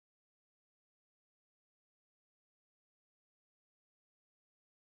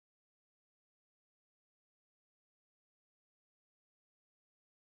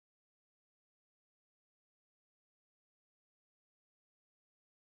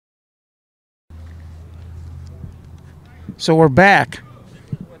So we're back.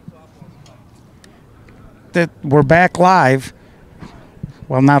 We're back live.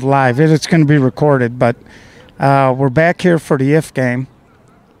 Well, not live. It's going to be recorded, but we're back here for the IF game.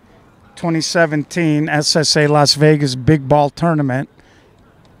 2017 SSA Las Vegas Big Ball Tournament.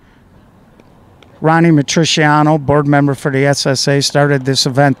 Ronnie Matriciano, board member for the SSA, started this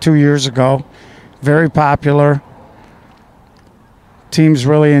event 2 years ago. Very popular. Teams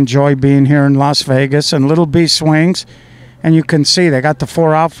really enjoy being here in Las Vegas. And Little B swings, and you can see they got the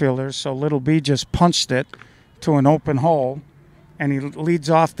 4 outfielders, so Little B just punched it to an open hole, and he leads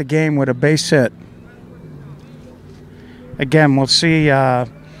off the game with a base hit. Again, we'll see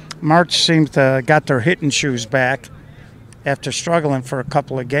March seems to got their hitting shoes back after struggling for a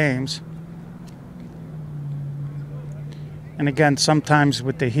couple of games. And again, sometimes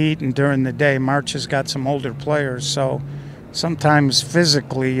with the heat and during the day, March has got some older players, so sometimes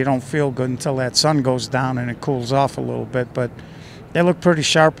physically you don't feel good until that sun goes down and it cools off a little bit. But they look pretty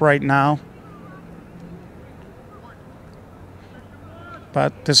sharp right now.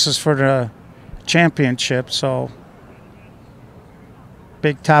 But this is for the championship, so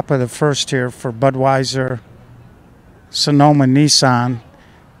big top of the first here for Bud Sonoma Nissan.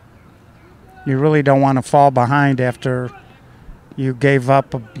 You really don't want to fall behind after you gave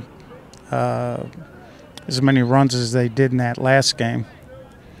up as many runs as they did in that last game.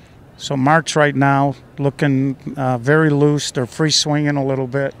 So March right now looking very loose. They're free swinging a little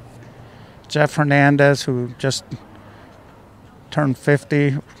bit. Jeff Hernandez, who just turned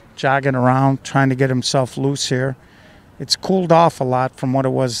 50, jogging around, trying to get himself loose here. It's cooled off a lot from what it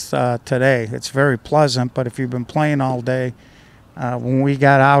was today. It's very pleasant, but if you've been playing all day, when we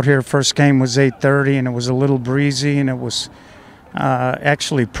got out here, first game was 8:30, and it was a little breezy, and it was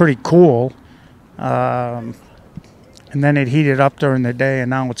actually pretty cool. And then it heated up during the day, and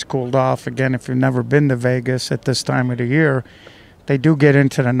now it's cooled off. Again, if you've never been to Vegas at this time of the year, they do get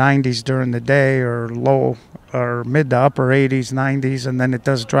into the 90s during the day, or low or mid to upper 80s, 90s, and then it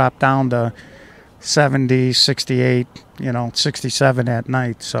does drop down to 70, 68, 67 at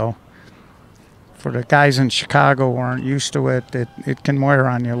night. So for the guys in Chicago who aren't used to it, it can wear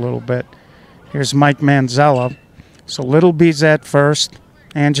on you a little bit. Here's Mike Manzella. So Little B's at first.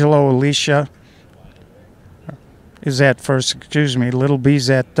 Angelo Alicia is at first, Little B's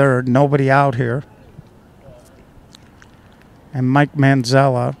at third. Nobody out here. And Mike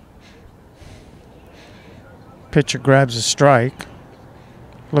Manzella, pitcher grabs a strike.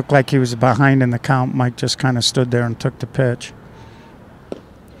 Looked like he was behind in the count. Mike just kind of stood there and took the pitch.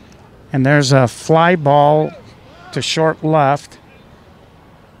 And there's a fly ball to short left.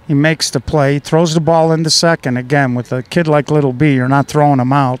 He makes the play, throws the ball into second. Again, with a kid like Little B, you're not throwing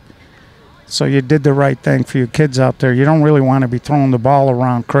him out. So you did the right thing for you kids out there. You don't really want to be throwing the ball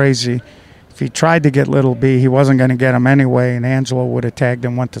around crazy. If he tried to get Little B, he wasn't going to get him anyway, and Angelo would have tagged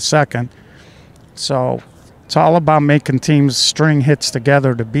him, went to second. So it's all about making teams string hits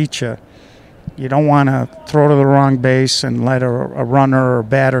together to beat you. You don't want to throw to the wrong base and let a runner or a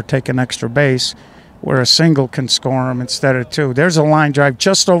batter take an extra base where a single can score them instead of two. There's a line drive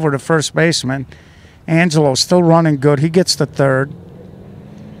just over the first baseman. Angelo's still running good. He gets the third.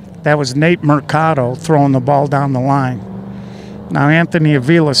 That was Nate Mercado throwing the ball down the line. Now Anthony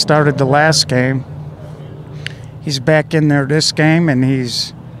Avila started the last game. He's back in there this game, and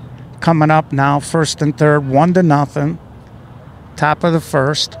he's coming up now, first and third, 1-0. Top of the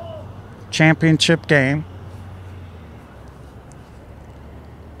first. Championship game.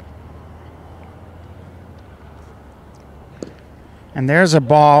 And there's a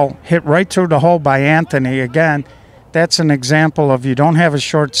ball hit right through the hole by Anthony. Again, that's an example of you don't have a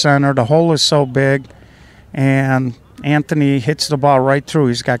short center. The hole is so big, and Anthony hits the ball right through.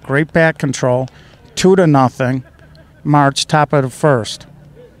 He's got great bat control. 2-0. March, top of the first.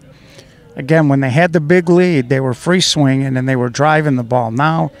 Again, when they had the big lead, they were free swinging and they were driving the ball.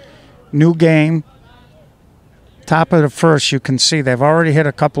 Now, new game, top of the first, you can see they've already hit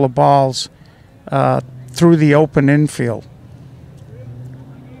a couple of balls through the open infield.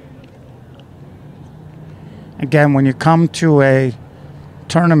 Again, when you come to a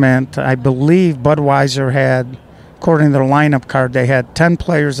tournament, I believe Budweiser had, according to the lineup card, they had 10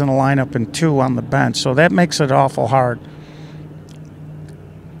 players in the lineup and 2 on the bench. So that makes it awful hard.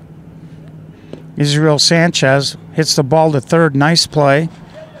 Israel Sanchez hits the ball to third. Nice play.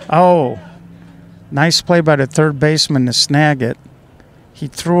 Oh, nice play by the third baseman to snag it. He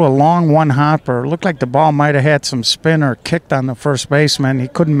threw a long one-hopper. Looked like the ball might have had some spin or kicked on the first baseman. He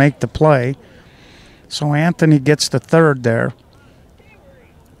couldn't make the play. So Anthony gets the third there.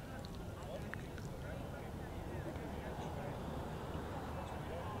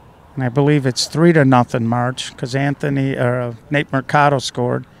 And I believe it's 3-0 March because Nate Mercado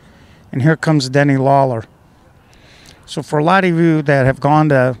scored. And here comes Denny Lawler. So for a lot of you that have gone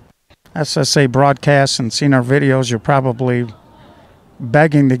to SSA broadcasts and seen our videos, you're probably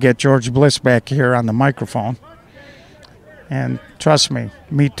begging to get George Bliss back here on the microphone. And trust me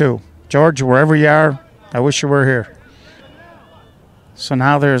too. George, wherever you are, I wish you were here. So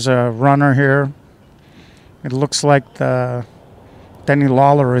now there's a runner here. It looks like Denny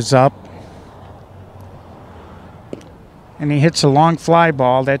Lawler is up. And he hits a long fly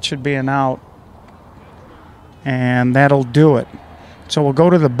ball. That should be an out. And that'll do it. So we'll go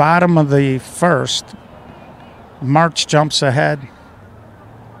to the bottom of the first. March jumps ahead.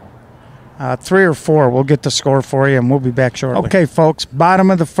 3 or 4, we'll get the score for you, and we'll be back shortly. Okay, folks,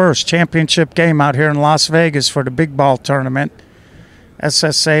 bottom of the first, championship game out here in Las Vegas for the big ball tournament.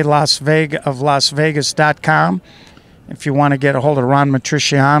 SSA of LasVegas.com. If you want to get a hold of Ron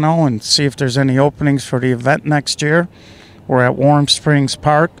Matriciano and see if there's any openings for the event next year, we're at Warm Springs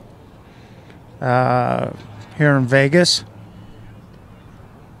Park here in Vegas.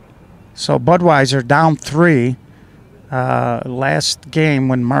 So Budweiser down 3. Last game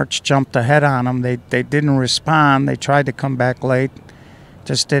when March jumped ahead on them, they didn't respond. They tried to come back late,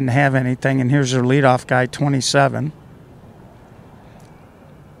 just didn't have anything. And here's their leadoff guy, 27.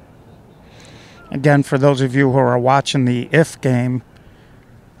 Again, for those of you who are watching the IF game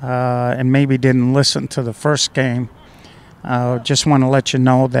and maybe didn't listen to the first game, just want to let you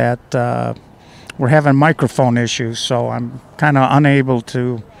know that we're having microphone issues, so I'm kind of unable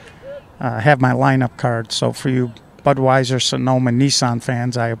to have my lineup card. So for you Budweiser Sonoma Nissan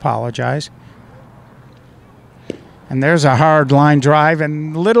fans, I apologize. And there's a hard line drive,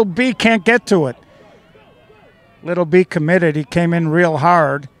 and Little B can't get to it. Little B committed. He came in real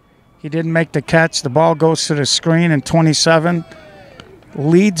hard. He didn't make the catch. The ball goes to the screen, and 27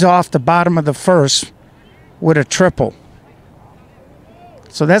 leads off the bottom of the first with a triple.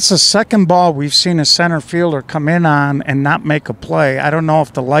 So that's the second ball we've seen a center fielder come in on and not make a play. I don't know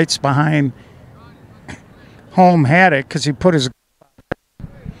if the lights behind home had it because he put his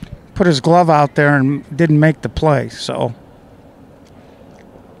glove out there and didn't make the play. So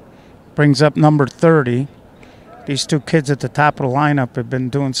brings up number 30. These two kids at the top of the lineup have been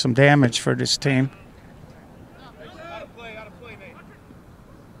doing some damage for this team.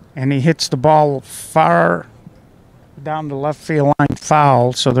 And he hits the ball far down the left field line,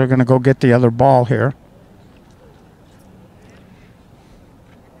 foul, so they're going to go get the other ball here.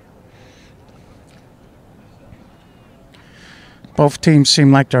 Both teams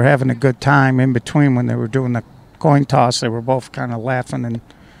seem like they're having a good time. In between, when they were doing the coin toss, they were both kind of laughing and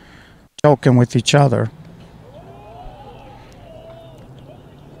joking with each other.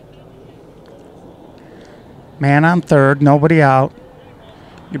 Man on third, nobody out.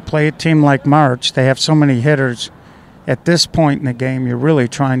 You play a team like March, they have so many hitters. At this point in the game, you're really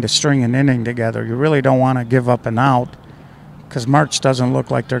trying to string an inning together. You really don't want to give up an out because March doesn't look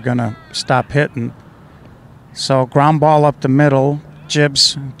like they're going to stop hitting. So ground ball up the middle.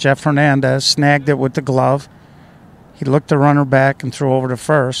 Jeff Hernandez, snagged it with the glove. He looked the runner back and threw over to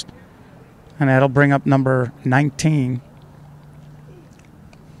first. And that'll bring up number 19.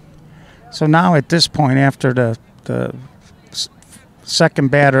 So now at this point, after the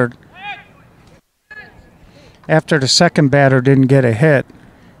second batter, didn't get a hit,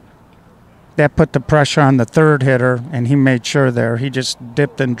 that put the pressure on the third hitter, and he made sure there. He just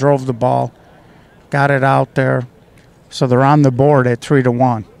dipped and drove the ball. Got it out there, so they're on the board at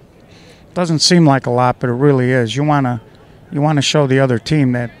 3-1. Doesn't seem like a lot, but it really is. You want to show the other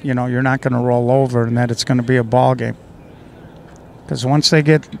team that you're not going to roll over and that it's going to be a ball game. Because once they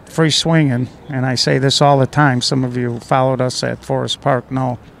get free swinging, and I say this all the time, some of you who followed us at Forest Park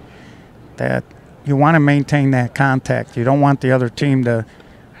know that you want to maintain that contact. You don't want the other team to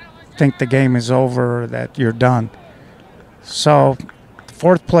think the game is over or that you're done. So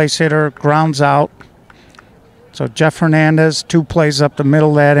fourth place hitter grounds out. So Jeff Hernandez, 2 plays up the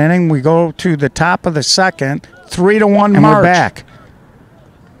middle of that inning. We go to the top of the second, 3-1 and March. We're back.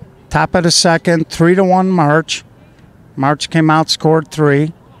 Top of the second, 3-1 March. March came out, scored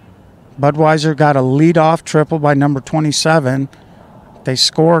 3. Budweiser got a leadoff triple by number 27. They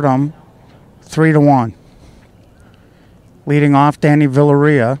scored them 3-1. Leading off, Danny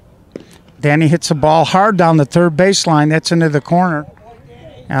Villarreal. Danny hits a ball hard down the third baseline. That's into the corner.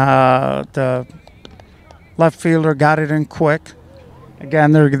 The left fielder got it in quick.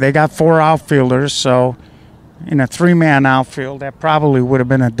 Again, they got 4 outfielders, so in a 3-man outfield, that probably would have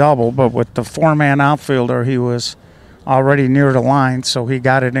been a double, but with the 4-man outfielder, he was already near the line, so he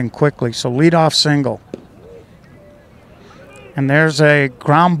got it in quickly. So leadoff single. And there's a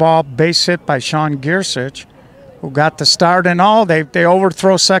ground ball base hit by Sean Giersich, who got the start and all. They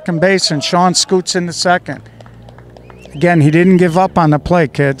overthrow second base, and Sean scoots into second. Again, he didn't give up on the play,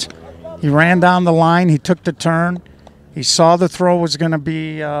 kids. He ran down the line. He took the turn. He saw the throw was going to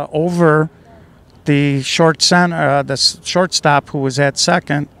be over the shortstop who was at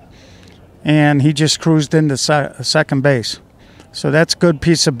second, and he just cruised into second base. So that's a good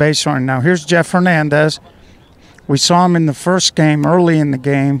piece of base running. Now here's Jeff Hernandez. We saw him in the first game, early in the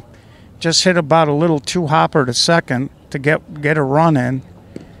game, just hit about a little two hopper to second to get a run in,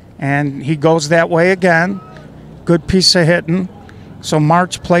 and he goes that way again. Good piece of hitting. So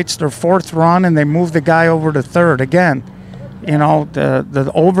March plates their fourth run, and they move the guy over to third. Again, you know,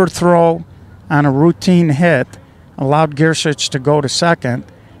 the overthrow on a routine hit allowed Giersich to go to second,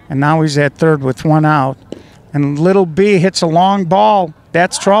 and now he's at third with one out. And Little B hits a long ball.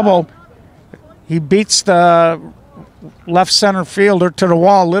 That's trouble. He beats the left center fielder to the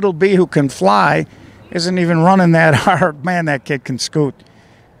wall. Little B, who can fly, isn't even running that hard. Man, that kid can scoot.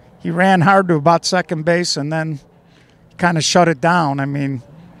 He ran hard to about second base and then kind of shut it down. I mean,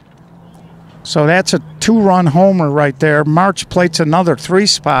 so that's a two-run homer right there. March plates another three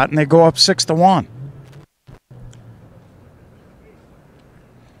spot, and they go up 6-1.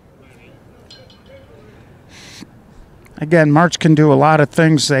 Again, March can do a lot of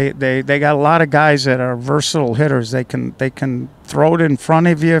things. They got a lot of guys that are versatile hitters. They can throw it in front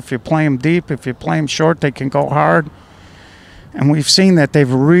of you if you play them deep. If you play them short, they can go hard. And we've seen that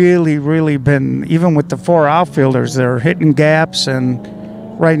they've really, really been, even with the four outfielders, they're hitting gaps,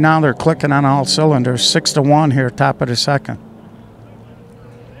 and right now they're clicking on all cylinders. 6-1 here, top of the second.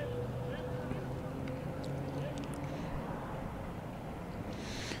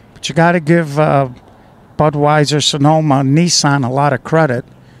 But you got to give Budweiser Sonoma Nissan a lot of credit.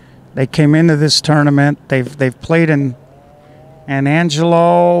 They came into this tournament. They've played in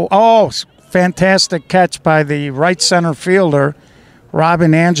Angelo. Oh, fantastic catch by the right center fielder,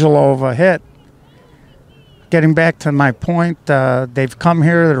 Robin Angelo, of a hit. Getting back to my point, they've come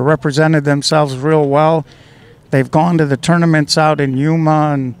here, they've represented themselves real well. They've gone to the tournaments out in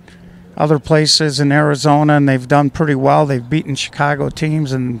Yuma and other places in Arizona, and they've done pretty well. They've beaten Chicago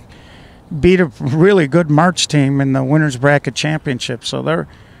teams and beat a really good March team in the Winners Bracket Championship. So they're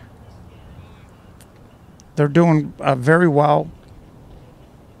doing very well.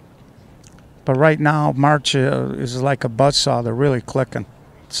 But right now, March is like a buzzsaw. They're really clicking.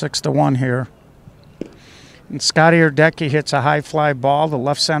 6-1 here. And Scotty Herdecki hits a high fly ball. The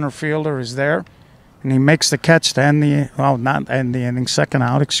left center fielder is there. And he makes the catch to end the, well, not end the inning, second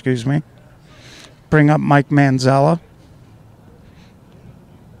out, excuse me. Bring up Mike Manzella.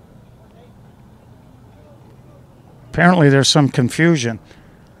 Apparently there's some confusion.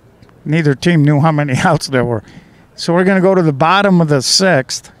 Neither team knew how many outs there were. So we're going to go to the bottom of the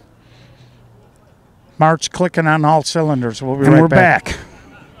sixth. March clicking on all cylinders. We'll be right back.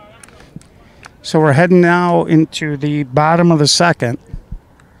 So we're heading now into the bottom of the second.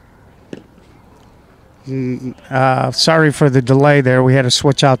 Sorry for the delay there. We had to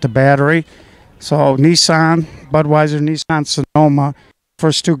switch out the battery. So Nissan, Budweiser, Nissan, Sonoma.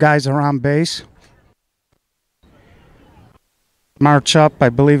 First two guys are on base. March up. I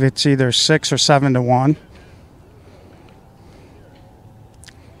believe it's either 6 or 7-1.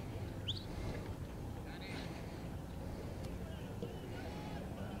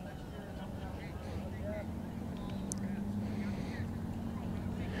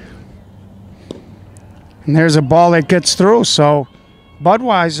 And there's a ball that gets through. So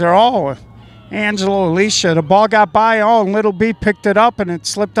Budweiser, oh, Angelo Alicia, the ball got by. Oh, and Little B picked it up and it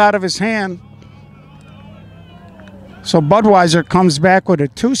slipped out of his hand. So Budweiser comes back with a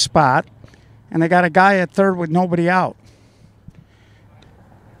two spot, and they got a guy at third with nobody out.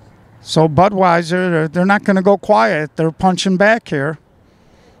 So Budweiser, they're not going to go quiet. They're punching back here.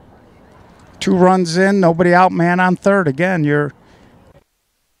 2 runs in, nobody out, man on third. Again, you're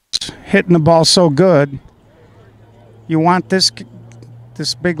hitting the ball so good. You want this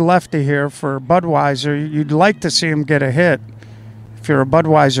big lefty here for Budweiser. You'd like to see him get a hit if you're a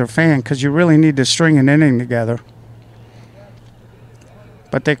Budweiser fan, because you really need to string an inning together.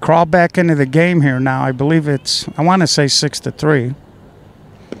 But they crawl back into the game here now. I believe it's, I want to say 6-3.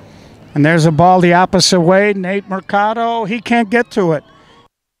 And there's a ball the opposite way. Nate Mercado, he can't get to it.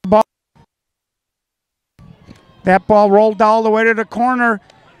 That ball rolled all the way to the corner.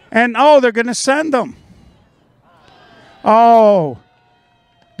 And, oh, they're going to send them. Oh,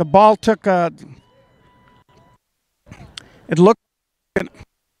 the ball took a, it looked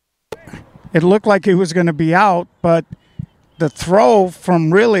like he was going to be out, but the throw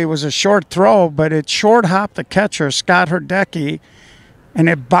from really was a short throw, but it short hopped the catcher, Scott Herdecki, and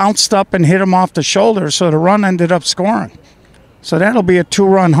it bounced up and hit him off the shoulder, so the run ended up scoring. So that'll be a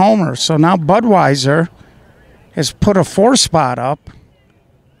 2-run homer. So now Budweiser has put a 4 spot up,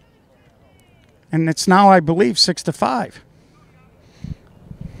 and it's now, I believe, 6-5.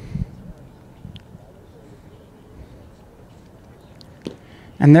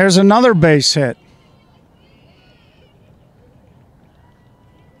 And there's another base hit.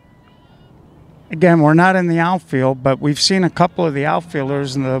 Again, we're not in the outfield, but we've seen a couple of the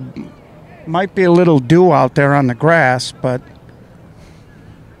outfielders, and the might be a little dew out there on the grass, but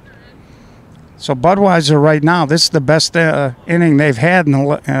so Budweiser right now, this is the best inning they've had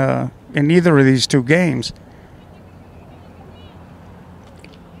in either of these 2 games.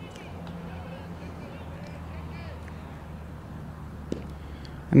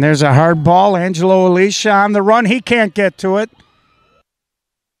 And there's a hard ball. Angelo Alicia on the run. He can't get to it.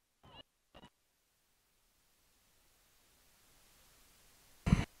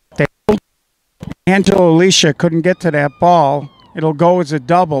 Angelo Alicia couldn't get to that ball. It'll go as a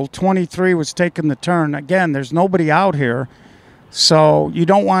double. 23 was taking the turn. Again, there's nobody out here, so you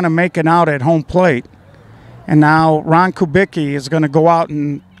don't want to make an out at home plate. And now Ron Kubicki is going to go out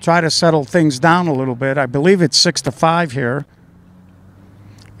and try to settle things down a little bit. I believe it's 6-5 here.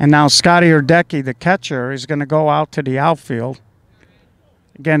 And now Scotty Herdecki, the catcher, is going to go out to the outfield.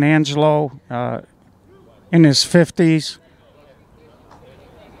 Again, Angelo in his 50s.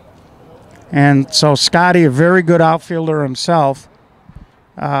 And so Scotty, a very good outfielder himself,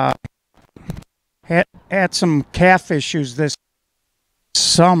 had some calf issues this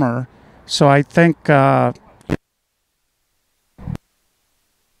summer. So I think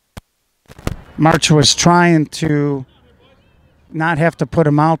March was trying to not have to put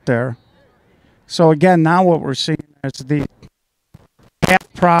him out there. So again, now what we're seeing is the calf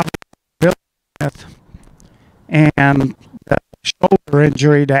problem, Bill Smith, and the shoulder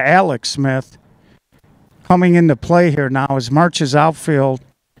injury to Alex Smith coming into play here now as March's outfield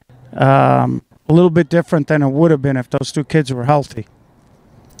a little bit different than it would have been if those 2 kids were healthy.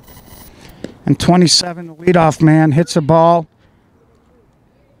 And 27, the leadoff man, hits a ball.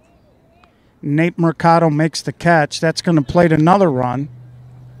 Nate Mercado makes the catch. That's going to plate another run.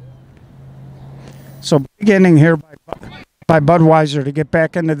 So big inning here by Budweiser to get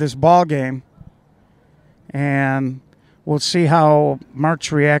back into this ball game. And we'll see how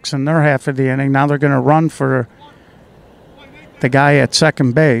March reacts in their half of the inning. Now they're going to run for the guy at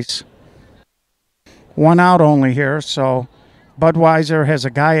second base. 1 out only here, so Budweiser has a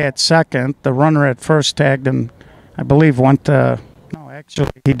guy at second. The runner at first tagged and I believe went to... No,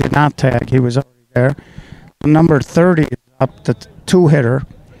 actually, he did not tag. He was already there. Number 30 is up, the 2-hitter.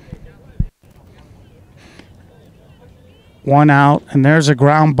 1 out, and there's a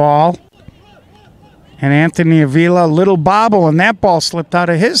ground ball. And Anthony Avila, little bobble, and that ball slipped out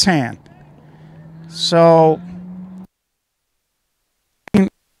of his hand. So,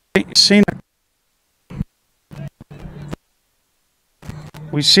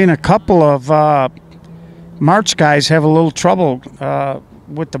 we've seen a couple of March guys have a little trouble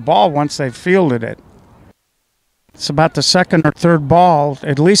with the ball once they've fielded it. It's about the second or third ball,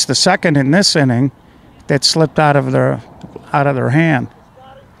 at least the second in this inning, that slipped out of their hand.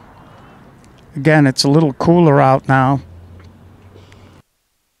 Again, it's a little cooler out now.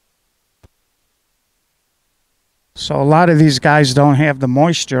 So a lot of these guys don't have the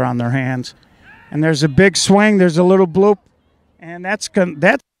moisture on their hands. And there's a big swing, there's a little bloop, and that's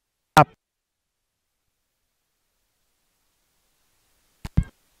up.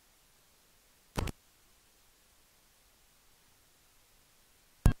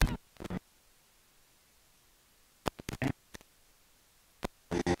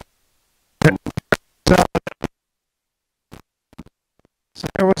 So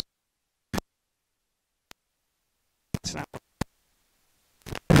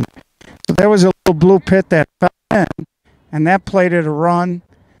there was a little blue pit that fell in, and that plated a run.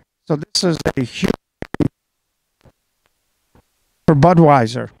 So this is a huge for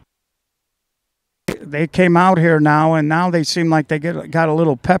Budweiser. They came out here now, and now they seem like they got a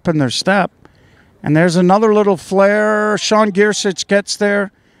little pep in their step. And there's another little flare. Sean Giersich gets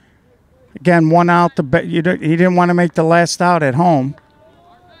there. Again, 1 out. He didn't want to make the last out at home.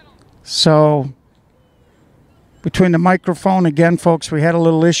 So between the microphone, again, folks, we had a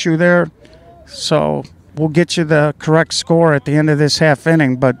little issue there. So we'll get you the correct score at the end of this half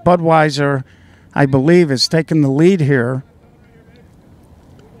inning. But Budweiser, I believe, is taking the lead here.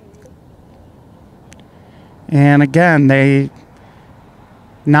 And again, they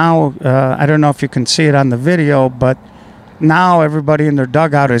now, I don't know if you can see it on the video, but now everybody in their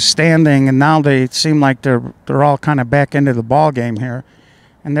dugout is standing, and now they seem like they're all kind of back into the ball game here.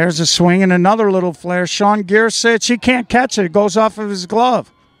 And there's a swing and another little flare. Sean Gearsich, he can't catch it. It goes off of his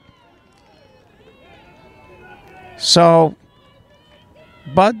glove. So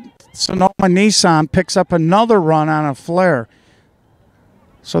Bud Sonoma Nissan picks up another run on a flare.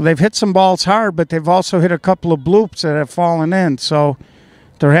 So they've hit some balls hard, but they've also hit a couple of bloops that have fallen in. So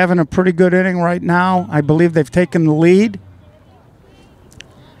they're having a pretty good inning right now. I believe they've taken the lead.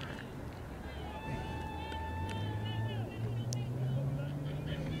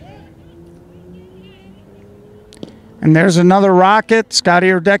 And there's another rocket. Scotty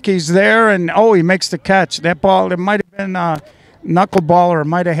Erdecky's there, and oh, he makes the catch. That ball, it might have been a knuckleball, or it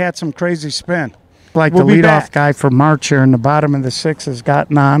might have had some crazy spin. Like the leadoff guy for March here in the bottom of the sixth has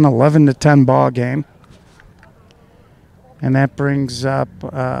gotten on 11-10 ball game. And that brings up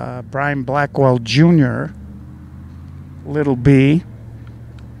Brian Blackwell Jr., Little B.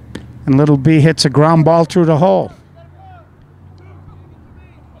 And Little B hits a ground ball through the hole.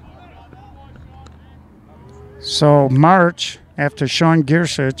 So March, after Sean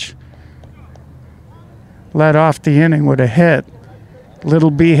Gearsich led off the inning with a hit, Little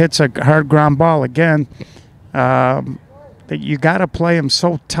B hits a hard ground ball again. That you got to play him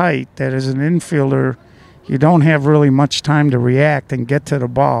so tight that as an infielder, you don't have really much time to react and get to the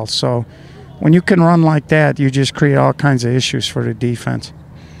ball. So when you can run like that, you just create all kinds of issues for the defense.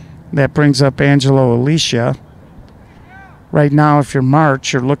 That brings up Angelo Alicia. Right now, if you're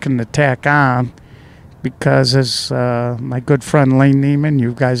March, you're looking to tack on, because as my good friend Lane Neiman,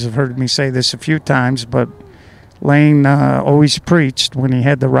 you guys have heard me say this a few times, but Lane always preached when he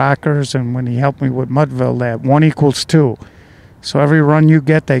had the Rockers and when he helped me with Mudville that 1 equals 2. So every run you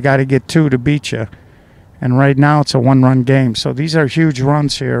get, they got to get 2 to beat you. And right now it's a 1-run game. So these are huge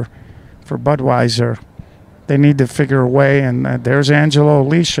runs here for Budweiser. They need to figure a way. And there's Angelo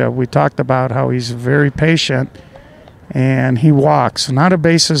Alicia. We talked about how he's very patient, and he walks. Now the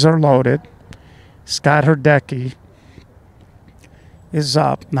bases are loaded. Scott Herdecky is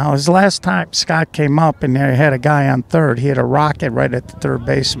up. Now, his last time Scott came up and they had a guy on third, he had a rocket right at the third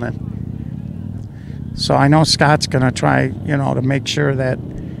baseman. So I know Scott's going to try, to make sure that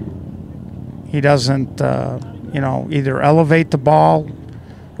he doesn't, either elevate the ball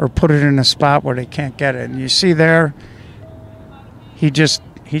or put it in a spot where they can't get it. And you see there, he just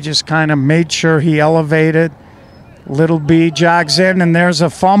kind of made sure he elevated. Little B jogs in, and there's a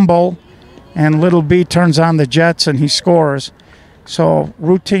fumble. And Little B turns on the jets, and he scores. So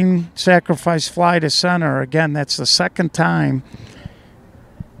routine sacrifice fly to center. Again, that's the second time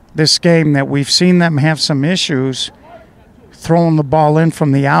this game that we've seen them have some issues throwing the ball in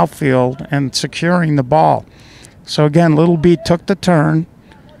from the outfield and securing the ball. So again, Little B took the turn.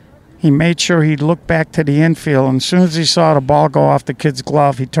 He made sure he looked back to the infield, and as soon as he saw the ball go off the kid's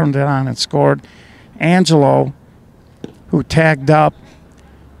glove, he turned it on and scored. Angelo, who tagged up,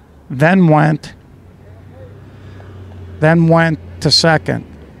 then went to second.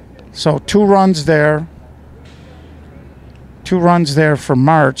 So 2 runs there. 2 runs there for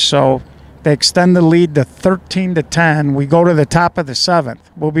March. So they extend the lead to 13-10. We go to the top of the 7th.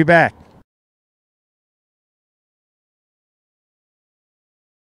 We'll be back.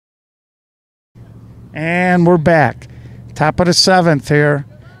 And we're back. Top of the 7th here.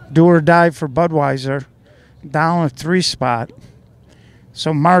 Do or die for Budweiser. Down a 3 spot.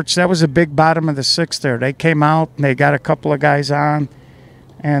 So March, that was a big bottom of the 6th there. They came out and they got a couple of guys on,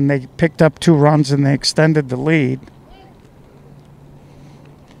 and they picked up 2 runs and they extended the lead.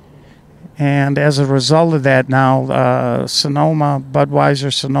 And as a result of that, now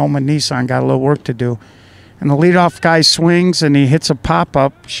Budweiser Sonoma Nissan got a little work to do. And the leadoff guy swings and he hits a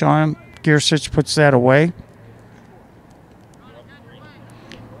pop-up. Sean Gearsich puts that away.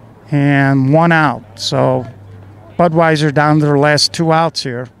 And 1 out. So Budweiser down to their last 2 outs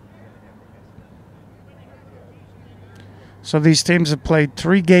here. So these teams have played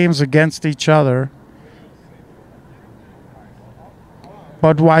 3 games against each other.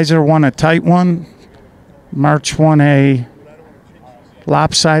 Budweiser won a tight one. March won a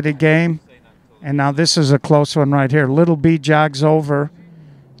lopsided game. And now this is a close one right here. Little B jogs over.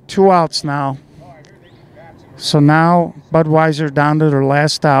 2 outs now. So now Budweiser down to their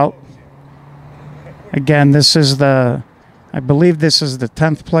last out. Again, this is I believe this is the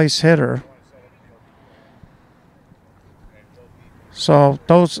 10th place hitter. So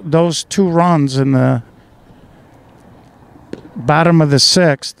those 2 runs in the bottom of the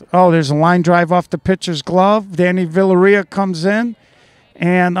 6th. Oh, there's a line drive off the pitcher's glove. Danny Villarreal comes in,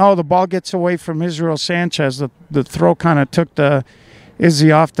 and the ball gets away from Israel Sanchez. The throw kind of took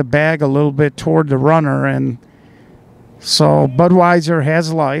Izzy off the bag a little bit toward the runner, and So Budweiser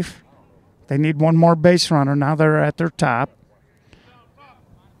has life. They need one more base runner. Now they're at their top.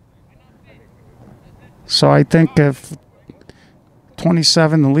 So I think if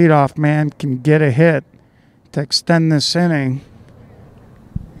 27, the leadoff man, can get a hit to extend this inning,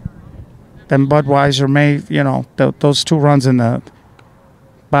 then Budweiser may, you know, those 2 runs in the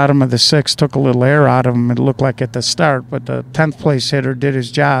bottom of the 6th took a little air out of him. It looked like at the start, but the 10th place hitter did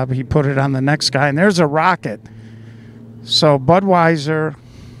his job. He put it on the next guy, and there's a rocket. So Budweiser,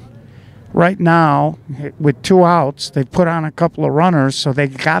 right now, with 2 outs, they put on a couple of runners, so they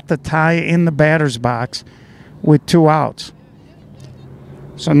got the tie in the batter's box with 2 outs.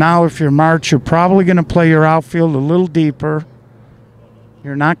 So now if you're March, you're probably going to play your outfield a little deeper.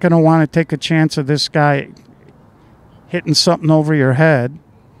 You're not going to want to take a chance of this guy hitting something over your head.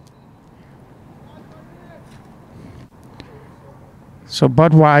 So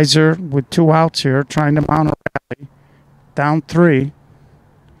Budweiser with 2 outs here, trying to mount a rally, down 3.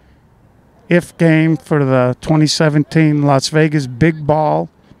 If game for the 2017 Las Vegas Big Ball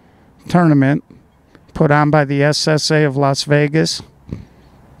Tournament, put on by the SSA of Las Vegas.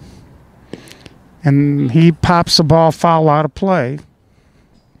 And he pops the ball foul out of play.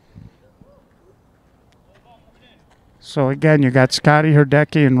 So again, you got Scotty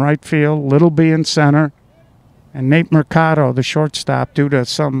Herdecki in right field, Little B in center, and Nate Mercado, the shortstop, due to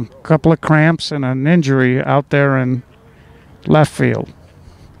some couple of cramps and an injury out there in left field.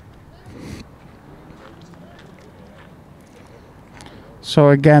 So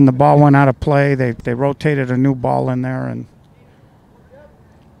again, the ball went out of play. They rotated a new ball in there, and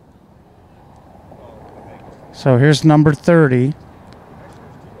so here's number 30.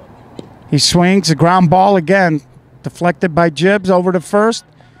 He swings a ground ball again, deflected by Gibbs over to first,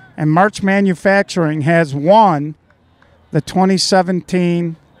 and March Manufacturing has won the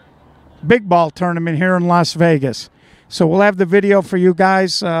 2017 Big Ball Tournament here in Las Vegas. So we'll have the video for you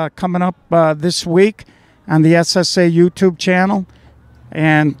guys coming up this week on the SSA YouTube channel.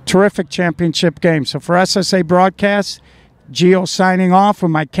 And terrific championship game. So for SSA Broadcast, Gio signing off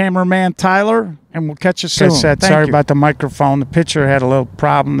with my cameraman Tyler, and we'll catch you soon. Like I said, sorry about the microphone. The pitcher had a little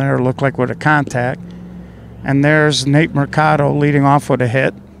problem there, it looked like with a contact. And there's Nate Mercado leading off with a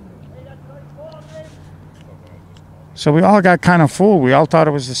hit. So we all got kind of fooled. We all thought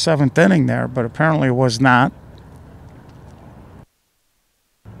it was the 7th inning there, but apparently it was not.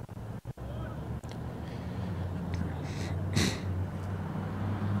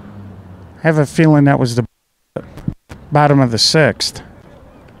 I have a feeling that was the bottom of the 6th.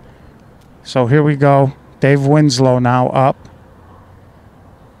 So here we go. Dave Winslow now up.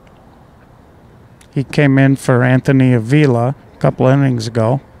 He came in for Anthony Avila a couple innings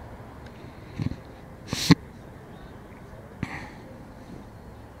ago.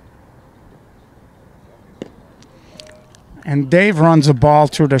 And Dave runs a ball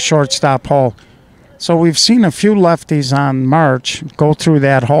through the shortstop hole. So we've seen a few lefties on March go through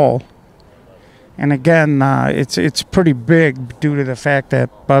that hole. And again, it's pretty big due to the fact that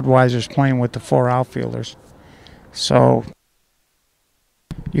Budweiser's playing with the 4 outfielders. So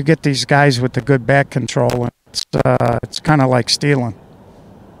you get these guys with the good bat control, and it's kind of like stealing.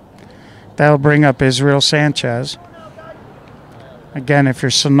 That'll bring up Israel Sanchez. Again, if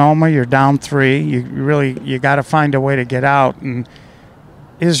you're Sonoma, you're down 3. You got to find a way to get out. And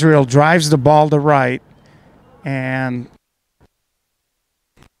Israel drives the ball to right, and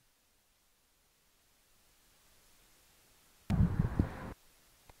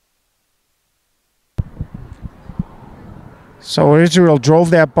so Israel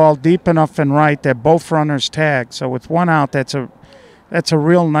drove that ball deep enough and right that both runners tagged. So with 1 out, that's a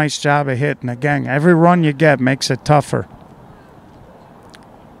real nice job of hitting. Again, every run you get makes it tougher.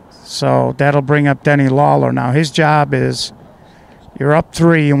 So that'll bring up Denny Lawler. Now his job is, you're up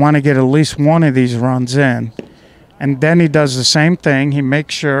 3, you want to get at least one of these runs in. And Denny does the same thing. He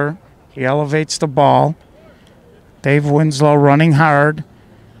makes sure he elevates the ball. Dave Winslow running hard.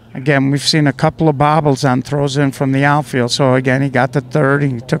 Again, we've seen a couple of bobbles on throws in from the outfield. So again, he got the 3rd.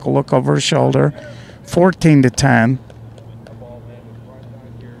 He took a look over his shoulder. 14-10.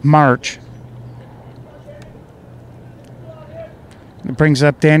 March. It brings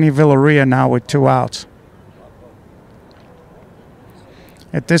up Danny Villarreal now with 2 outs.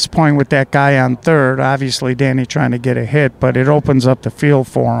 At this point with that guy on 3rd, obviously Danny trying to get a hit, but it opens up the field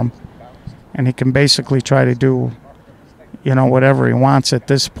for him. And he can basically try to do, you know, whatever he wants at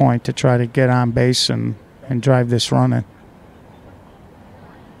this point to try to get on base and drive this run in.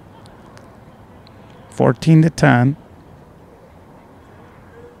 14-10.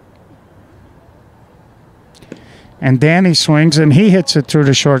 And Danny swings, and he hits it through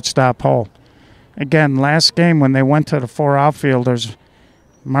the shortstop hole. Again, last game when they went to the 4 outfielders,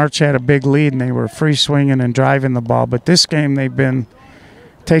 March had a big lead and they were free swinging and driving the ball. But this game they've been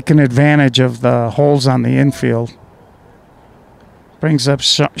taking advantage of the holes on the infield. Brings up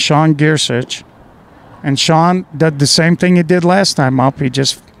Sean Giersich. And Sean did the same thing he did last time up. He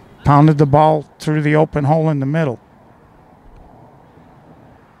just pounded the ball through the open hole in the middle.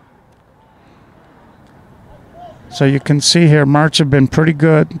 So you can see here March have been pretty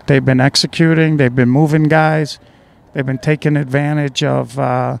good. They've been executing. They've been moving guys. They've been taking advantage of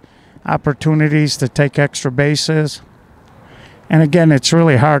opportunities to take extra bases. And again, it's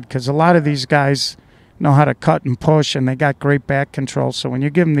really hard because a lot of these guys know how to cut and push, and they got great back control. So when you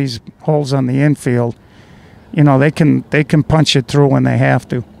give them these holes on the infield, you know, they can punch it through when they have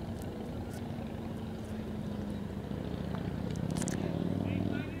to.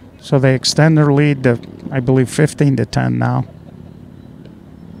 So they extend their lead to, I believe, 15-10 now.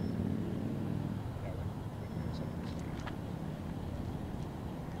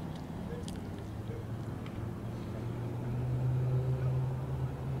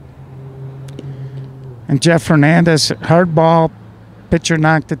 And Jeff Hernandez, hard ball, pitcher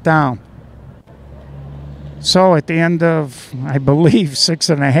knocked it down. So at the end of, I believe,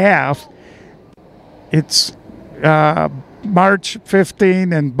 6.5, it's March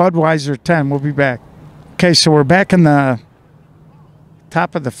 15 and Budweiser 10. We'll be back. Okay, so we're back in the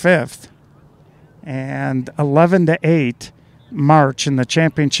top of the 5th. And 11-8, March in the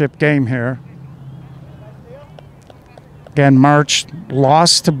championship game here. Again, March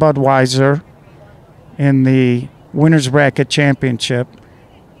lost to Budweiser in the Winners Bracket Championship.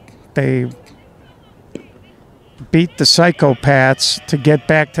 They beat the Psychopaths to get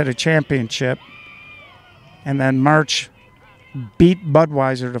back to the championship. And then March beat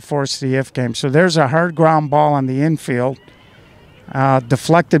Budweiser to force the if game. So there's a hard ground ball on the infield,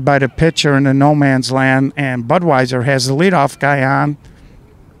 deflected by the pitcher in the no man's land, and Budweiser has the leadoff guy on.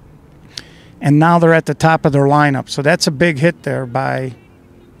 And now they're at the top of their lineup. So that's a big hit there by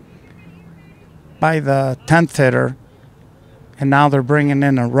the 10th hitter. And now they're bringing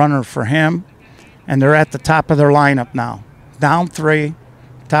in a runner for him. And they're at the top of their lineup now. Down 3,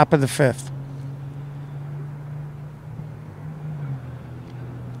 top of the 5th.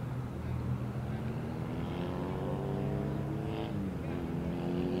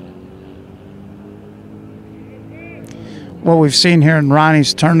 What we've seen here in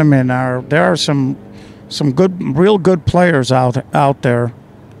Ronnie's tournament there are some real good players out there.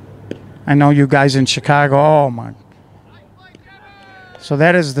 I know you guys in Chicago. Oh my! So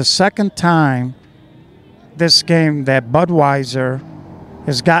that is the second time this game that Budweiser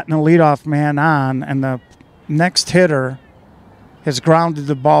has gotten a leadoff man on, and the next hitter has grounded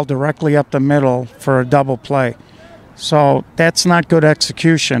the ball directly up the middle for a double play. So that's not good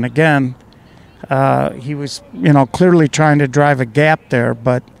execution. Again, he was, clearly trying to drive a gap there,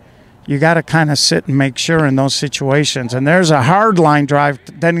 but you got to kind of sit and make sure in those situations. And there's a hard line drive.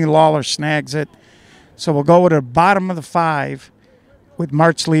 Denny Lawler snags it. So we'll go with the bottom of the 5 with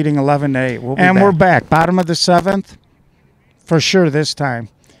March leading 11-8. We're back. Bottom of the 7th for sure this time.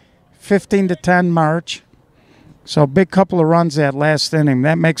 15-10 March. So a big couple of runs that last inning.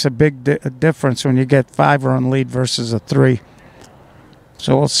 That makes a big difference when you get 5-run lead versus a 3.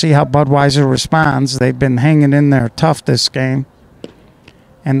 So we'll see how Budweiser responds. They've been hanging in there tough this game.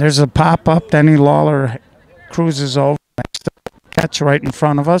 And there's a pop-up. Denny Lawler cruises over. Next catch right in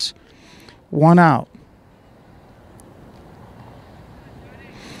front of us. 1 out.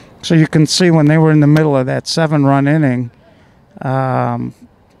 So you can see when they were in the middle of that 7-run inning, the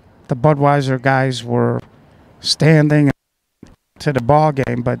Budweiser guys were standing to the ball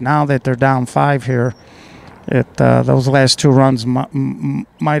game. But now that they're down 5 here, those last 2 runs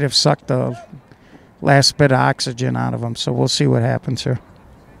might have sucked the last bit of oxygen out of them. So we'll see what happens here.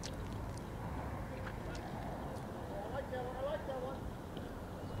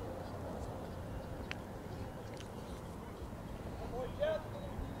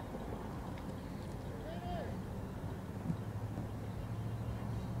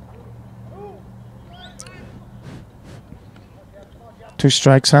 Two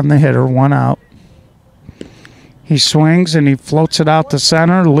strikes on the hitter, 1 out. He swings and he floats it out to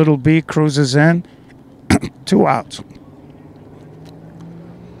center. Little B cruises in. 2 outs.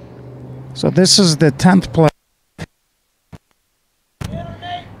 So this is the 10th play.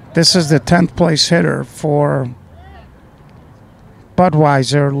 This is the 10th place hitter for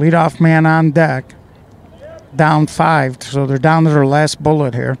Budweiser. Leadoff man on deck. Down 5. So they're down to their last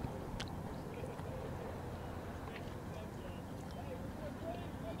bullet here.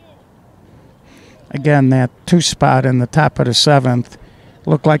 Again, that 2 spot in the top of the 7th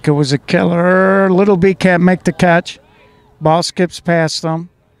Looked like it was a killer. Little B can't make the catch. Ball skips past him.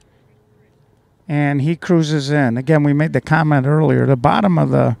 And he cruises in. Again, we made the comment earlier. The bottom of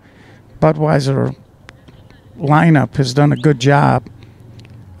the Budweiser lineup has done a good job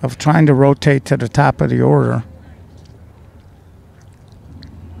of trying to rotate to the top of the order.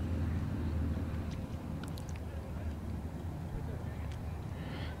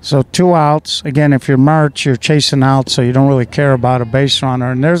 So 2 outs. Again, if you're March, you're chasing out, so you don't really care about a base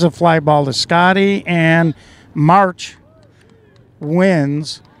runner. And there's a fly ball to Scotty, and March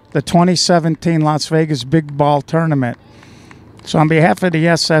wins the 2017 Las Vegas Big Ball Tournament. So on behalf of the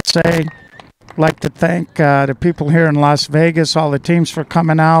SSA, I'd like to thank the people here in Las Vegas, all the teams for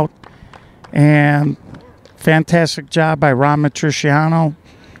coming out, and fantastic job by Ron Matriciano,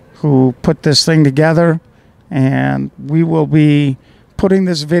 who put this thing together. And we will be putting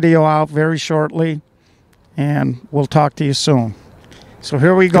this video out very shortly, and we'll talk to you soon. So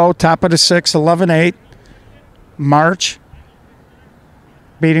here we go, top of the 6th, 11-8. March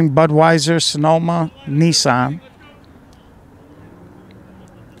beating Budweiser Sonoma Nissan.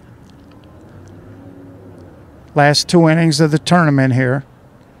 Last 2 innings of the tournament here,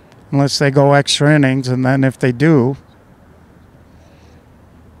 unless they go extra innings, and then if they do,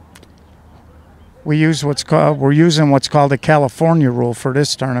 we're using what's called a California rule for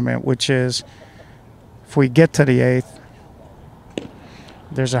this tournament, which is if we get to the 8th,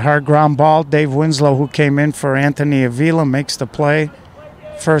 there's a hard ground ball. Dave Winslow, who came in for Anthony Avila, makes the play.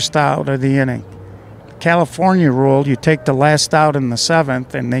 First out of the inning. California rule, you take the last out in the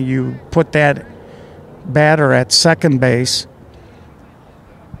 7th, and then you put that batter at second base,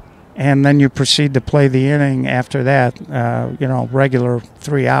 and then you proceed to play the inning after that, regular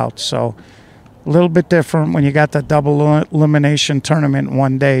 3 outs. So a little bit different when you got the double elimination tournament in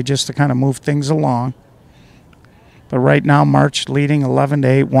one day, just to kind of move things along. But right now, March leading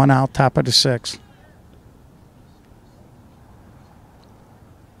 11-8, 1 out, top of the 6th.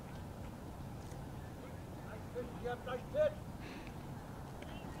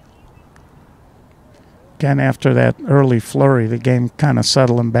 Again, after that early flurry, the game kind of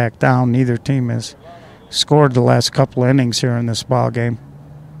settling back down. Neither team has scored the last couple of innings here in this ball game.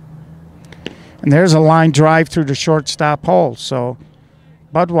 And there's a line drive through the shortstop hole. So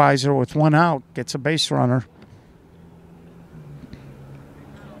Budweiser, with 1 out, gets a base runner.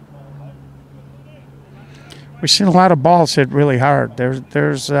 We've seen a lot of balls hit really hard.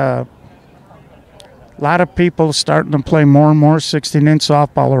 There's a lot of people starting to play more and more 16-inch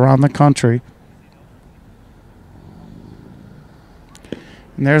softball around the country.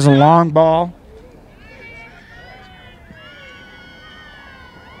 And there's a long ball.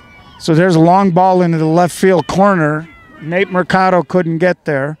 So there's a long ball into the left field corner. Nate Mercado couldn't get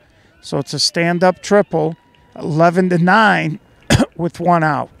there. So it's a stand-up triple, 11-9 with 1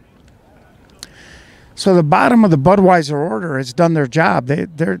 out. So the bottom of the Budweiser order has done their job.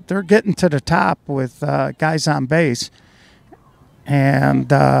 They're getting to the top with guys on base. And,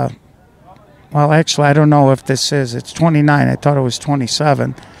 well, actually, I don't know if this is. It's 29. I thought it was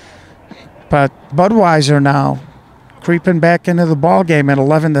 27. But Budweiser now creeping back into the ball game at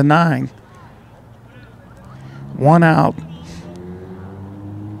 11-9. 1 out.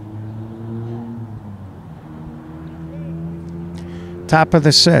 Top of the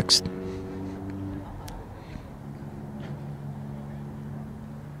 6th.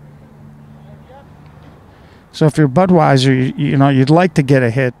 So if you're Budweiser, you'd like to get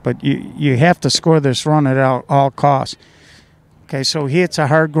a hit, but you have to score this run at all costs. Okay, so he hits a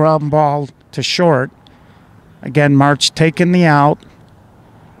hard ground ball to short. Again, March taking the out.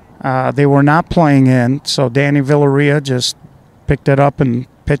 They were not playing in, so Danny Villarreal just picked it up and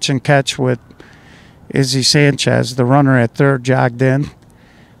pitch and catch with Izzy Sanchez. The runner at third jogged in.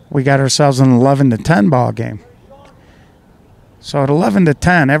 We got ourselves an 11-10 ball game. So at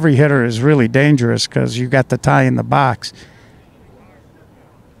 11-10, every hitter is really dangerous because you got the tie in the box.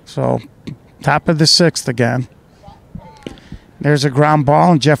 So top of the 6th again. There's a ground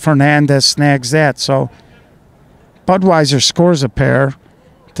ball, and Jeff Hernandez snags that. So Budweiser scores a pair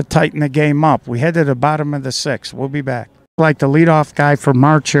to tighten the game up. We head to the bottom of the 6th. We'll be back. Like the leadoff guy for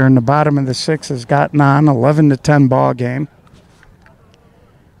March here in the bottom of the 6th has gotten on 11-10 ball game.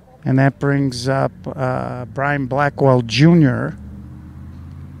 And that brings up Brian Blackwell Jr.,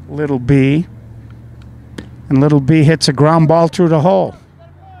 Little B. And Little B hits a ground ball through the hole.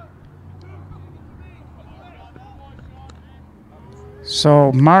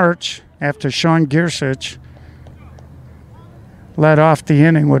 So March, after Sean Giersich led off the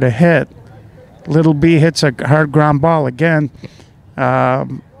inning with a hit, Little B hits a hard ground ball again. That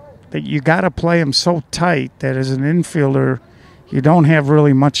you got to play him so tight that as an infielder, you don't have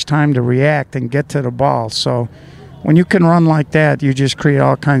really much time to react and get to the ball. So when you can run like that, you just create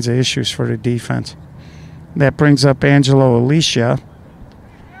all kinds of issues for the defense. That brings up Angelo Alicia.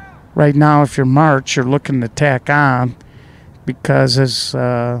 Right now, if you're March, you're looking to tack on because, as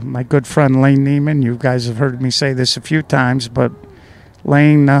my good friend Lane Neiman, you guys have heard me say this a few times, but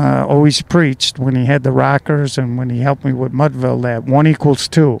Lane always preached when he had the Rockers and when he helped me with Mudville that 1 equals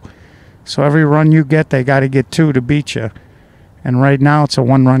 2. So every run you get, they got to get 2 to beat you. And right now, it's a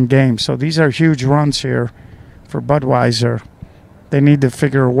 1-run game. So these are huge runs here for Budweiser. They need to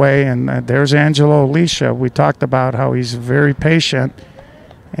figure a way, and there's Angelo Alicia. We talked about how he's very patient,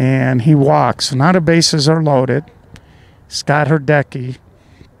 and he walks. Now the bases are loaded. Scott Herdecki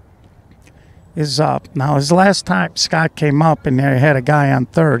is up. Now, his last time Scott came up and they had a guy on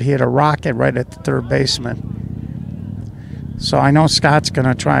third, he had a rocket right at the third baseman. So I know Scott's going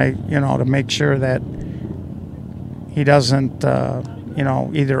to try, to make sure that he doesn't,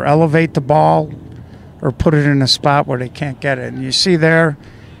 either elevate the ball or put it in a spot where they can't get it. And you see there,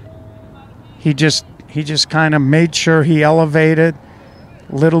 he just kind of made sure he elevated.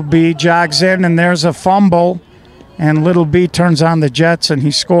 Little B jogs in, and there's a fumble, and Little B turns on the Jets, and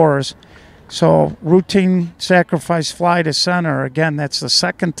he scores. So routine sacrifice fly to center. Again, that's the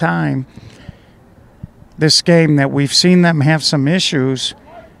second time this game that we've seen them have some issues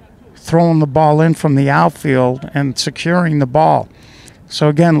throwing the ball in from the outfield and securing the ball. So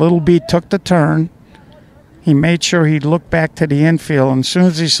again, Little B took the turn. He made sure he looked back to the infield, and as soon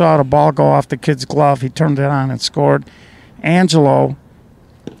as he saw the ball go off the kid's glove, he turned it on and scored. Angelo,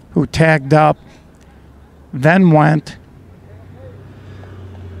 who tagged up, then went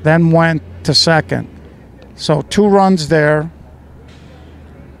to second. So 2 runs there.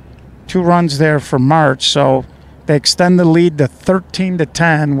 2 runs there for March. So they extend the lead to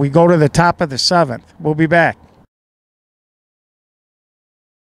 13-10. We go to the top of the 7th. We'll be back.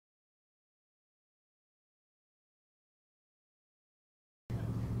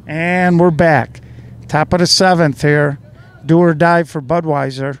 And we're back. Top of the 7th here. Do or die for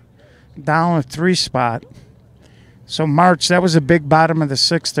Budweiser. Down a 3 spot. So March, that was a big bottom of the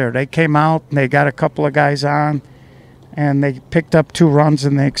 6th there. They came out and they got a couple of guys on, and they picked up 2 runs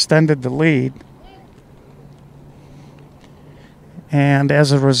and they extended the lead. And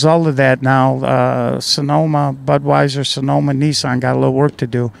as a result of that, now Budweiser Sonoma Nissan got a little work to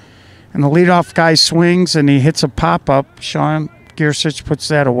do. And the leadoff guy swings and he hits a pop-up. Sean Giersich puts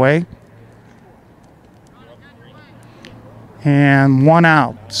that away. And 1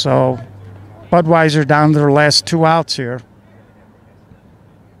 out. So Budweiser down to their last 2 outs here.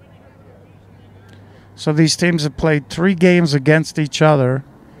 So these teams have played 3 games against each other.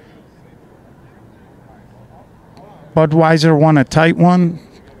 Budweiser won a tight one.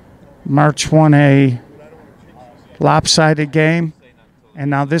 March won a lopsided game. And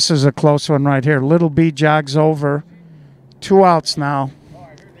now this is a close one right here. Little B jogs over. 2 outs now.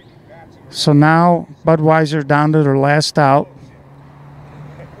 So now Budweiser down to their last out.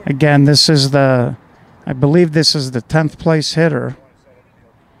 Again, this is I believe this is the 10th place hitter.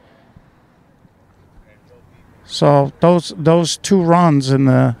 So those 2 runs in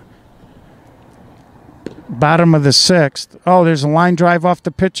the bottom of the 6th. Oh, there's a line drive off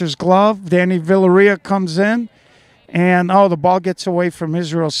the pitcher's glove. Danny Villarreal comes in, and the ball gets away from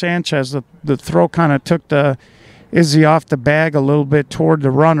Israel Sanchez. The throw kind of took Izzy off the bag a little bit toward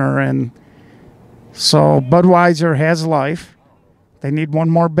the runner, and so Budweiser has life. They need 1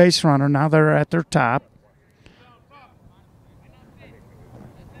 more base runner. Now they're at their top.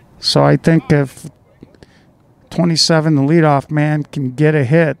 So I think if 27, the leadoff man, can get a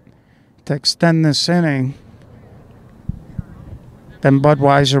hit to extend this inning, then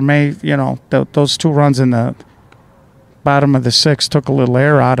Budweiser may, those 2 runs in the bottom of the 6th took a little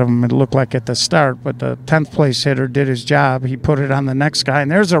air out of him. It looked like at the start, but the 10th place hitter did his job. He put it on the next guy,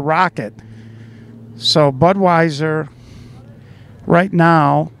 and there's a rocket. So Budweiser, right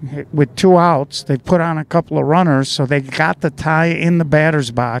now, with 2 outs, they put on a couple of runners, so they got the tie in the batter's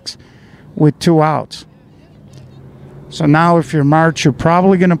box with 2 outs. So now if you're March, you're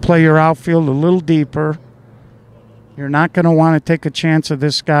probably going to play your outfield a little deeper. You're not going to want to take a chance of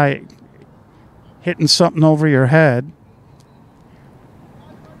this guy hitting something over your head.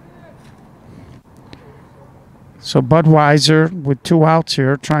 So Budweiser with 2 outs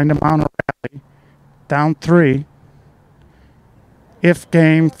here, trying to mount a rally. Down 3. If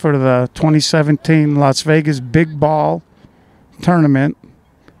game for the 2017 Las Vegas Big Ball Tournament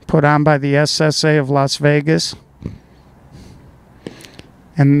put on by the SSA of Las Vegas.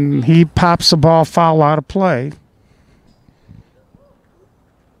 And he pops the ball foul out of play.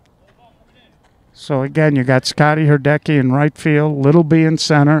 So again, you got Scotty Herdecki in right field, Little B in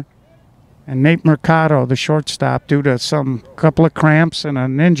center, and Nate Mercado, the shortstop, due to some couple of cramps and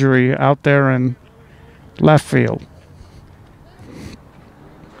an injury out there in left field.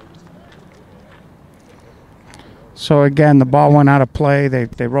 So again, the ball went out of play.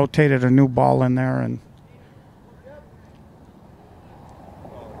 They rotated a new ball in there, and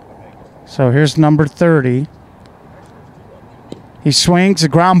so here's number 30. He swings a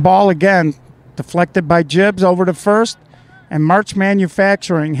ground ball again, deflected by Gibbs over to first, and March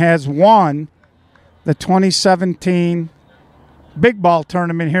Manufacturing has won the 2017 Big Ball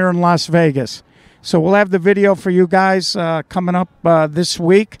Tournament here in Las Vegas. So we'll have the video for you guys coming up this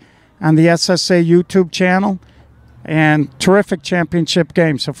week on the SSA YouTube channel. And terrific championship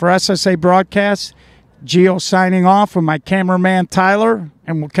game. So for SSA Broadcast, Gio signing off with my cameraman Tyler,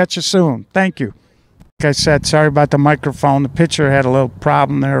 and we'll catch you soon. Thank you. Like I said, sorry about the microphone. The pitcher had a little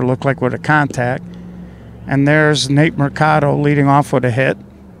problem there, it looked like with a contact. And there's Nate Mercado leading off with a hit.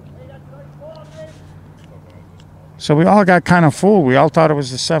 So we all got kind of fooled. We all thought it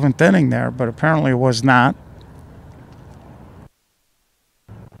was the 7th inning there, but apparently it was not.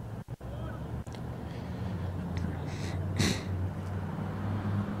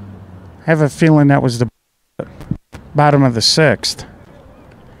 I have a feeling that was the bottom of the 6th.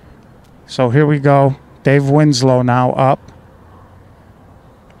 So here we go. Dave Winslow now up.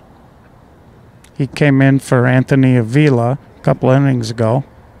 He came in for Anthony Avila a couple innings ago.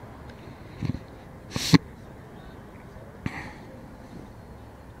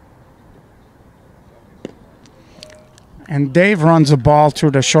 And Dave runs a ball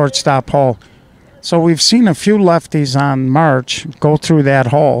through the shortstop hole. So we've seen a few lefties on March go through that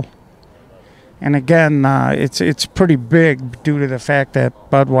hole. And again, it's pretty big due to the fact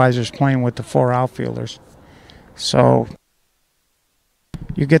that Budweiser's playing with the 4 outfielders. So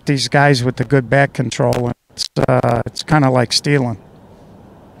you get these guys with the good back control, and it's kind of like stealing.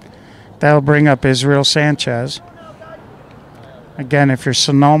 That'll bring up Israel Sanchez. Again, if you're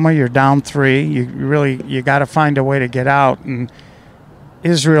Sonoma, you're down 3. You got to find a way to get out. And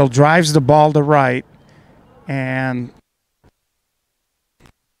Israel drives the ball to right, and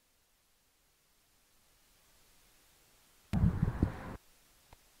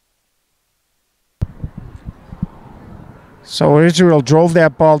so Israel drove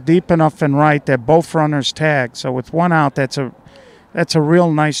that ball deep enough and right that both runners tagged. So with 1 out, that's a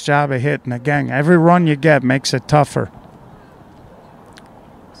real nice job of hitting. Again, every run you get makes it tougher.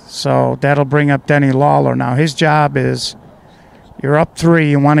 So that'll bring up Denny Lawler. Now his job is, you're up 3,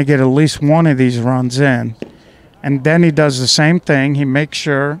 you want to get at least one of these runs in. And Denny does the same thing. He makes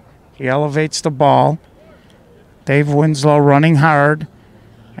sure he elevates the ball. Dave Winslow running hard.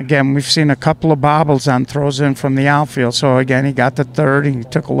 Again, we've seen a couple of bobbles on throws in from the outfield. So, again, he got the 3rd. He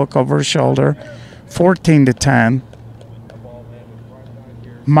took a look over his shoulder. 14-10.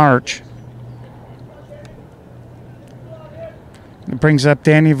 March. It brings up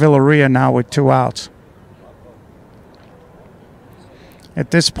Danny Villarreal now with 2 outs. At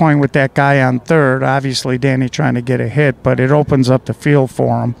this point with that guy on 3rd, obviously Danny trying to get a hit, but it opens up the field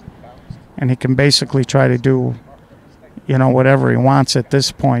for him. And he can basically try to do, you know, whatever he wants at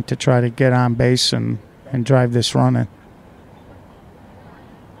this point to try to get on base and drive this run in.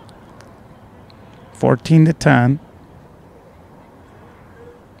 14-10.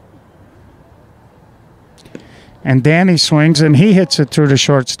 And Danny swings, and he hits it through the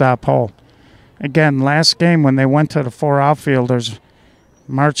shortstop hole. Again, last game when they went to the 4 outfielders,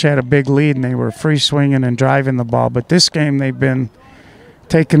 March had a big lead, and they were free swinging and driving the ball. But this game they've been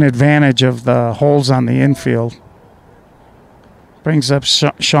taking advantage of the holes on the infield. Brings up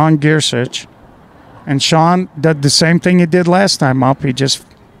Sean Giersich. And Sean did the same thing he did last time up. He just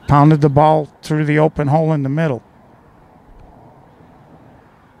pounded the ball through the open hole in the middle.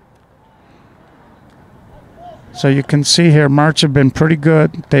 So you can see here, March have been pretty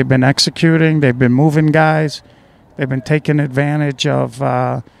good. They've been executing. They've been moving guys. They've been taking advantage of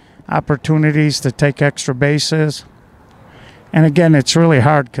opportunities to take extra bases. And again, it's really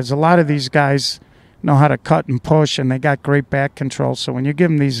hard because a lot of these guys know how to cut and push, and they got great back control. So when you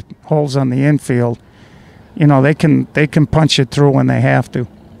give them these holes on the infield, you know, they can punch it through when they have to.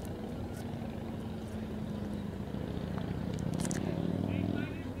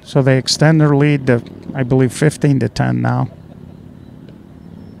 So they extend their lead to, I believe, 15-10 now.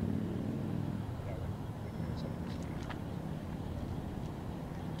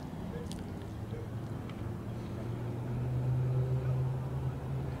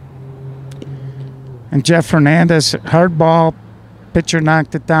 And Jeff Hernandez, hard ball, pitcher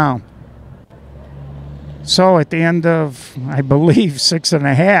knocked it down. So at the end of, I believe, 6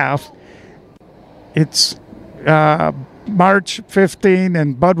 1/2, It's March 15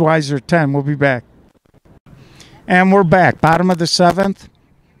 and Budweiser 10. We'll be back. And we're back. Bottom of the 7th.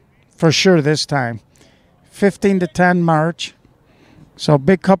 For sure this time. 15-10 March. So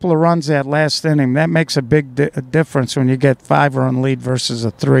big couple of runs that last inning. That makes a big difference when you get 5-run lead versus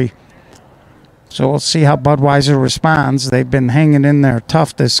a 3. So we'll see how Budweiser responds. They've been hanging in there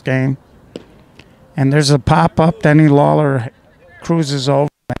tough this game. And there's a pop-up. Denny Lawler cruises over.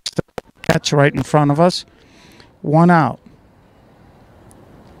 Makes the catch right in front of us. 1 out.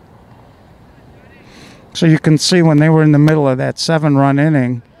 So you can see when they were in the middle of that 7-run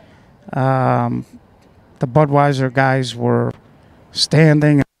inning, the Budweiser guys were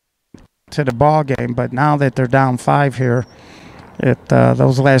standing to the ball game. But now that they're down 5 here,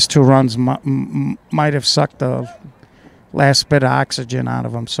 those last 2 runs might have sucked the last bit of oxygen out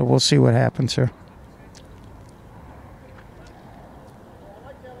of them. So we'll see what happens here.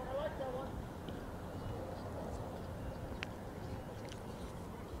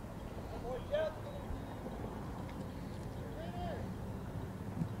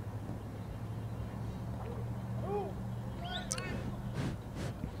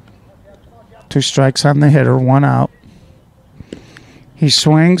 Two strikes on the hitter, 1 out. He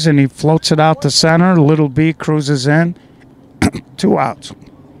swings and he floats it out to center. Little B cruises in. 2 outs.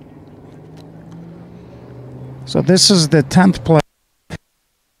 So this is the 10th place.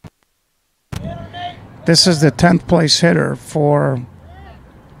 This is the 10th place hitter for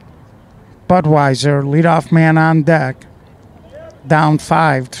Budweiser. Leadoff man on deck. Down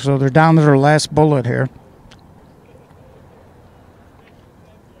 5. So they're down to their last bullet here.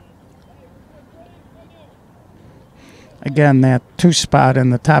 Again, that 2 spot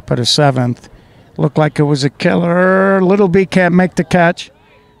in the top of the 7th looked like it was a killer. Little B can't make the catch.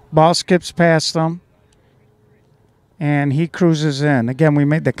 Ball skips past him. And he cruises in. Again, we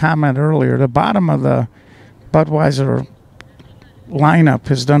made the comment earlier. The bottom of the Budweiser lineup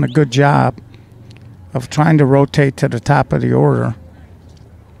has done a good job of trying to rotate to the top of the order.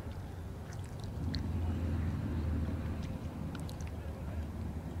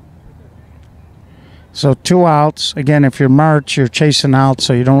 So 2 outs. Again, if you're March, you're chasing out,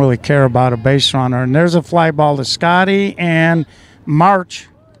 so you don't really care about a base runner. And there's a fly ball to Scotty, and March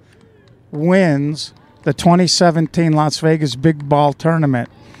wins the 2017 Las Vegas Big Ball Tournament.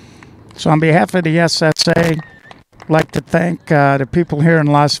 So on behalf of the SSA, I'd like to thank the people here in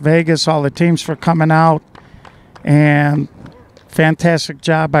Las Vegas, all the teams for coming out, and fantastic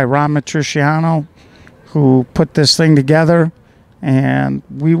job by Ron Matriciano, who put this thing together. And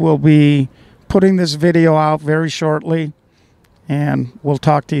we will be putting this video out very shortly, and we'll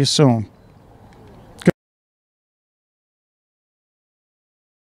talk to you soon.